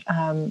approach.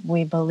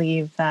 We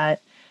believe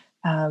that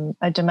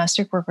a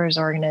domestic workers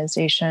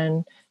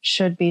organization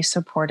should be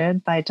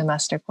supported by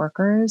domestic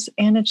workers,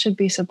 and it should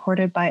be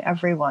supported by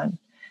everyone,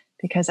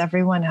 because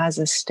everyone has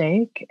a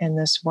stake in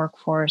this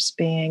workforce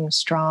being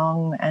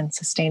strong and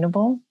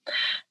sustainable.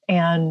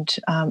 And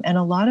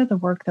a lot of the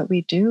work that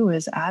we do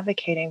is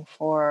advocating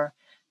for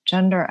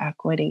gender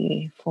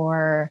equity,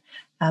 for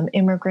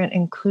immigrant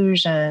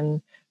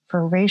inclusion,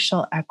 for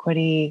racial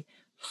equity,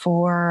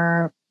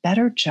 for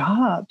better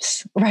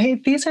jobs,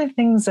 right? These are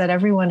things that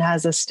everyone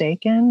has a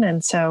stake in.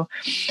 And so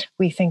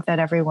we think that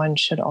everyone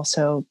should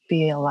also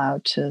be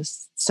allowed to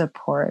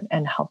support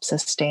and help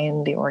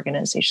sustain the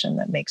organization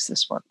that makes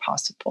this work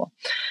possible.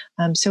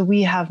 So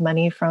we have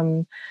money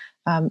from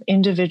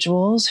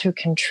individuals who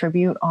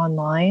contribute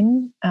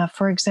online.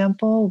 For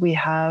example, we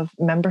have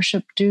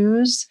membership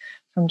dues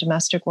from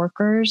domestic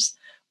workers.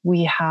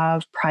 We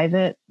have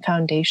private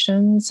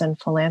foundations and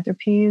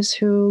philanthropies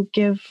who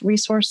give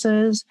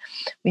resources.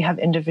 We have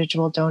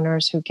individual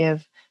donors who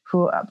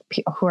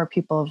are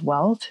people of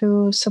wealth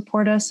who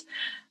support us,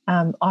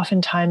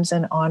 oftentimes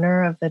in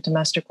honor of the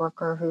domestic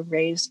worker who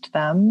raised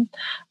them.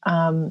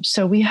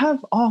 So we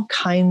have all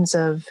kinds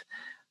of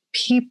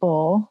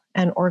people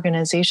and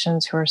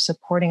organizations who are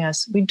supporting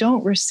us. We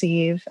don't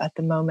receive at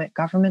the moment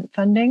government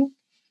funding,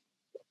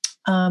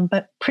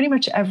 but pretty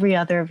much every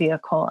other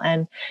vehicle.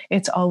 And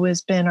it's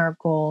always been our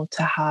goal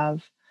to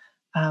have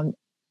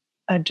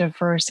a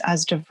diverse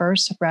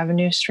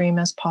revenue stream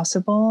as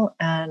possible,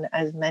 and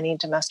as many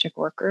domestic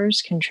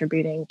workers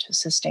contributing to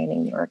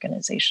sustaining the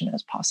organization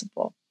as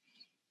possible.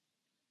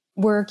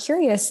 We're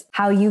curious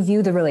how you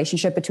view the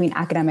relationship between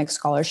academic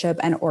scholarship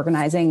and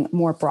organizing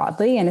more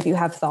broadly, and if you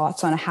have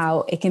thoughts on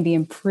how it can be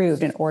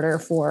improved in order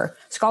for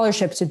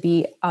scholarship to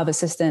be of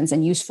assistance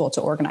and useful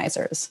to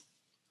organizers.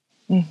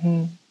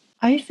 Mm-hmm.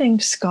 I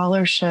think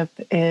scholarship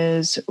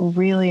is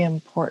really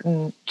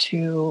important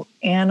to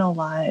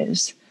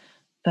analyze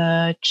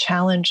the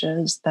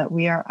challenges that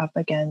we are up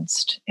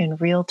against in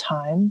real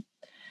time,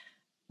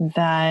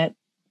 that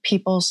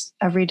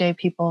everyday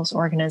people's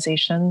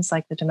organizations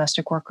like the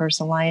Domestic Workers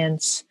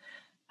Alliance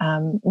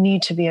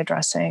need to be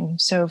addressing.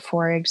 So,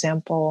 for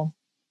example,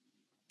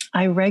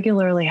 I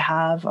regularly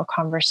have a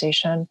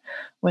conversation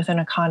with an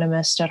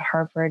economist at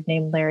Harvard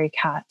named Larry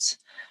Katz,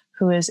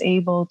 who is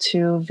able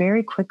to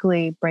very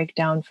quickly break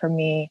down for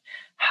me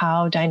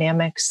how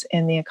dynamics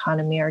in the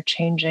economy are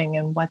changing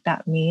and what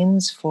that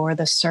means for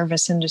the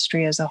service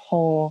industry as a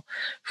whole,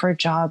 for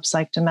jobs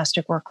like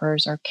domestic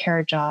workers or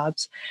care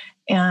jobs.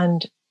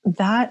 And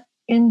that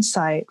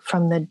insight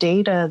from the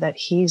data that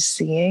he's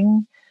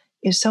seeing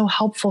is so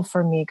helpful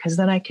for me, because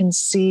then I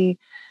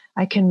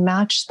can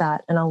match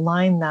that and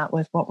align that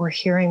with what we're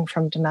hearing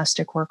from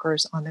domestic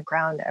workers on the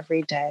ground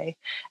every day.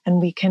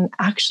 And we can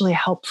actually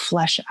help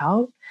flesh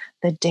out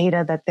the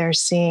data that they're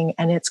seeing.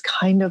 And it's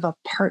kind of a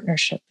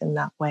partnership in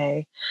that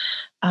way.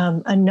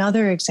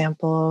 Another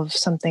example of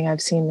something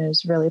I've seen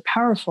is really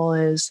powerful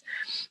is,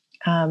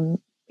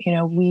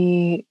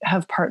 we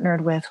have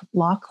partnered with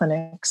law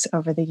clinics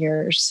over the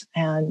years.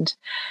 And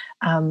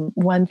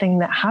one thing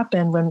that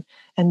happened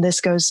and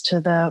this goes to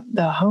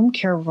the home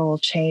care rule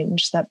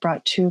change that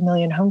brought 2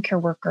 million home care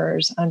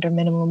workers under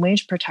minimum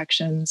wage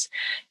protections.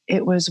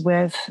 It was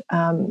with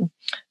the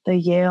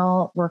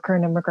Yale Worker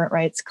and Immigrant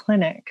Rights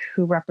Clinic,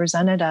 who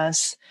represented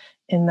us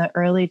in the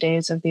early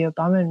days of the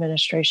Obama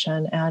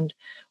administration. And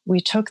we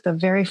took the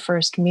very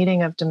first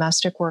meeting of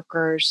domestic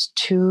workers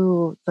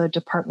to the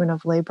Department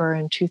of Labor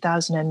in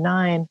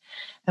 2009,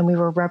 and we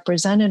were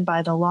represented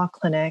by the law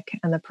clinic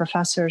and the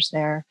professors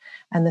there,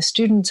 and the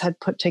students had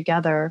put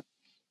together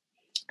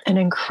an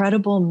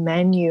incredible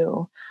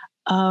menu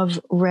of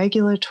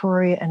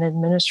regulatory and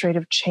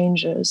administrative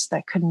changes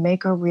that could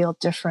make a real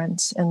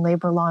difference in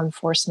labor law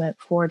enforcement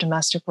for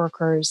domestic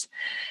workers.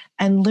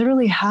 And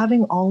literally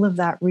having all of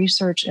that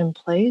research in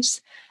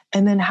place,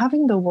 and then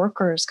having the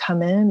workers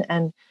come in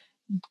and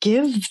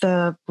give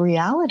the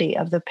reality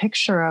of the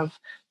picture of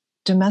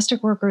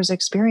domestic workers'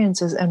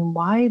 experiences and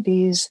why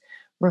these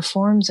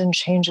reforms and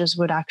changes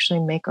would actually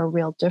make a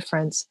real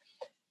difference.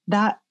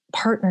 That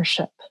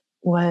partnership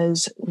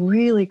was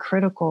really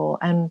critical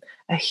and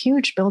a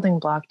huge building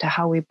block to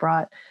how we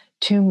brought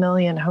 2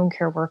 million home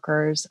care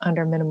workers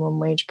under minimum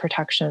wage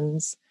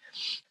protections.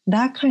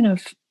 That kind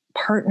of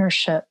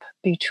partnership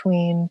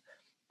between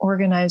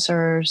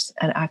organizers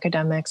and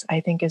academics,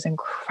 I think, is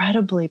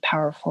incredibly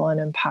powerful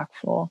and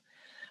impactful.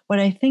 What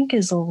I think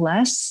is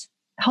less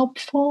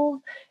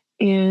helpful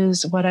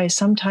is what I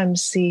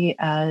sometimes see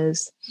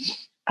as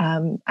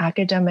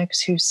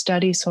academics who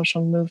study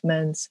social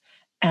movements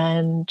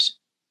and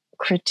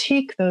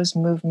critique those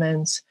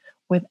movements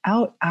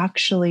without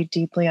actually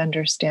deeply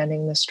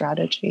understanding the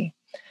strategy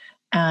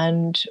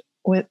and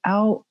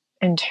without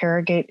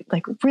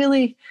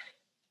really,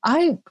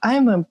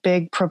 I'm a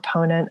big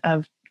proponent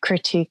of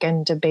critique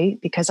and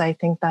debate because I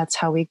think that's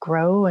how we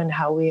grow and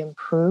how we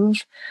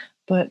improve.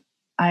 But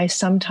I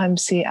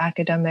sometimes see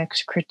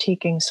academics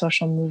critiquing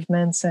social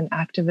movements and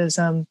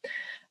activism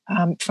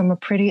from a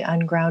pretty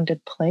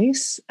ungrounded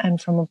place, and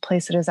from a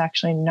place that is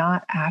actually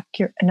not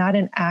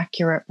an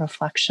accurate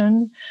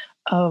reflection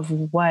of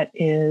what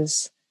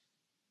is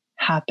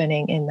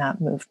happening in that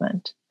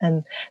movement.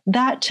 And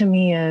that, to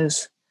me,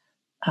 is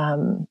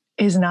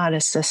not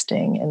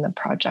assisting in the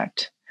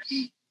project.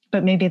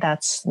 But maybe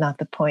that's not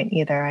the point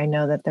either. I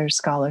know that there's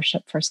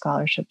scholarship for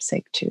scholarship's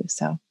sake too.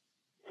 So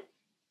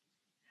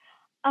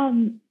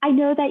I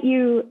know that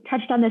you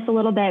touched on this a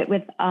little bit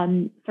with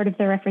sort of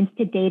the reference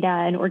to data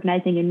and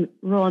organizing in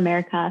rural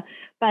America,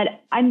 but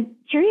I'm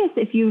curious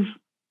if you've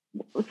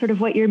sort of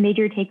what your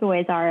major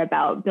takeaways are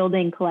about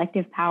building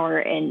collective power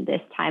in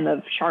this time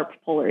of sharp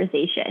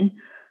polarization.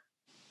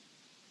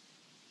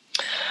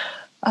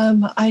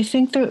 I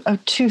think there are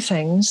two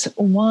things.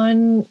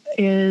 One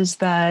is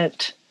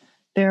that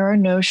there are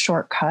no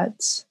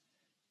shortcuts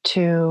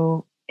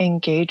to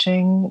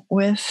engaging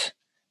with,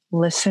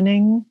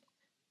 listening,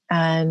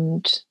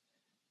 and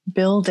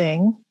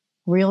building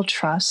real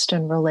trust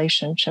and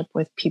relationship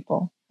with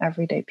people,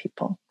 everyday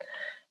people.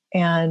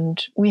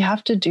 And we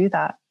have to do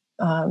that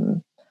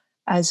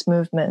as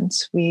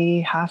movements.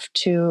 We have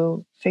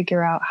to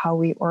figure out how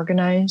we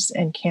organize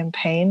and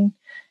campaign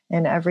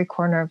in every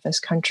corner of this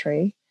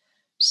country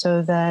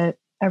so that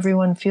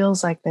everyone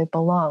feels like they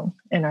belong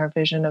in our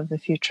vision of the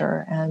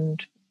future.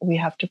 And we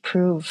have to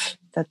prove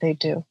that they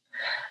do.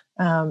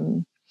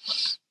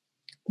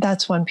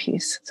 That's one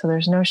piece. So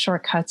there's no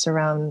shortcuts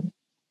around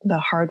the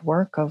hard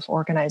work of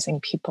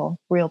organizing people,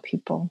 real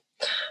people.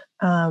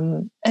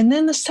 And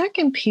then the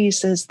second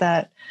piece is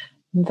that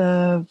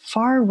the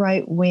far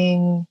right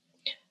wing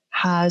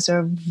has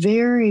a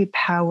very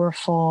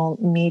powerful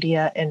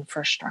media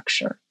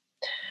infrastructure.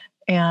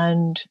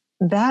 And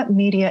that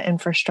media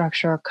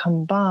infrastructure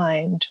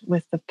combined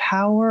with the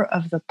power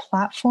of the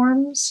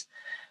platforms,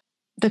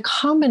 the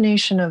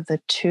combination of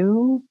the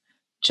two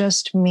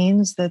just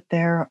means that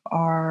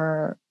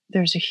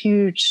there's a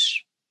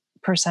huge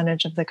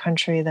percentage of the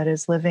country that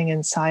is living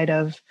inside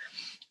of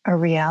a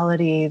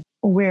reality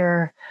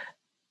where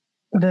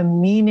the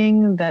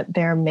meaning that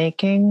they're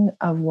making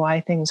of why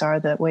things are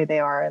the way they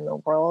are in the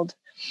world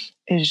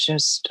is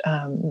just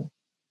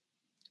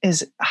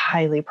is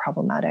highly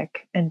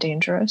problematic and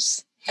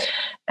dangerous.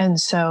 And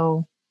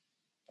so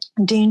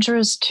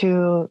dangerous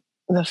to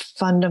the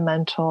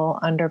fundamental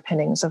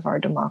underpinnings of our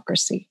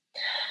democracy.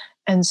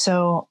 And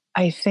so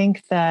I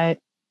think that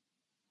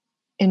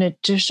in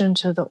addition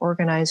to the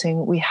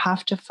organizing, we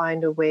have to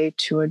find a way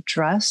to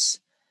address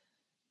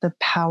the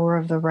power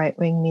of the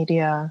right-wing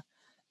media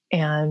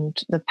and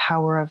the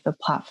power of the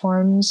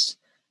platforms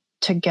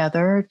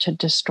together to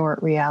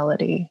distort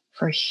reality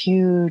for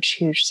huge,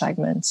 huge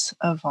segments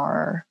of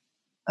our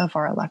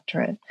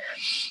electorate.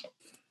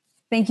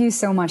 Thank you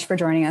so much for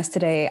joining us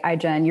today,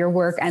 Ai-jen. Your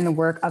work and the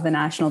work of the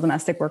National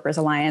Domestic Workers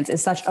Alliance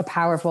is such a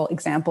powerful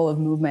example of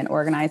movement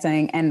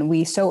organizing, and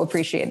we so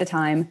appreciate the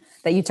time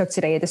that you took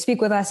today to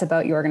speak with us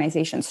about your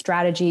organization's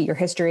strategy, your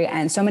history,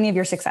 and so many of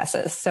your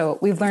successes. So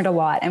we've learned a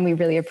lot, and we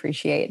really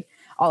appreciate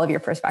all of your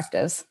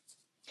perspectives.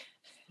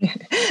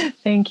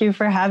 Thank you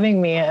for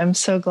having me. I'm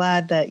so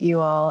glad that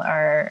you all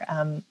are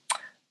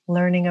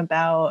learning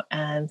about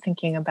and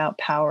thinking about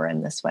power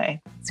in this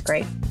way. It's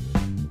great.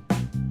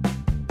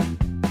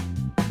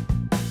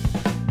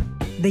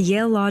 The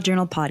Yale Law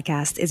Journal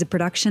podcast is a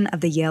production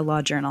of the Yale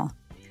Law Journal.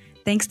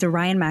 Thanks to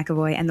Ryan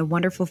McAvoy and the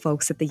wonderful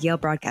folks at the Yale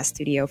Broadcast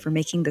Studio for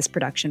making this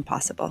production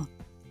possible.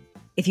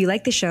 If you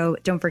like the show,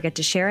 don't forget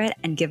to share it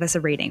and give us a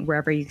rating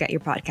wherever you get your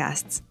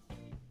podcasts.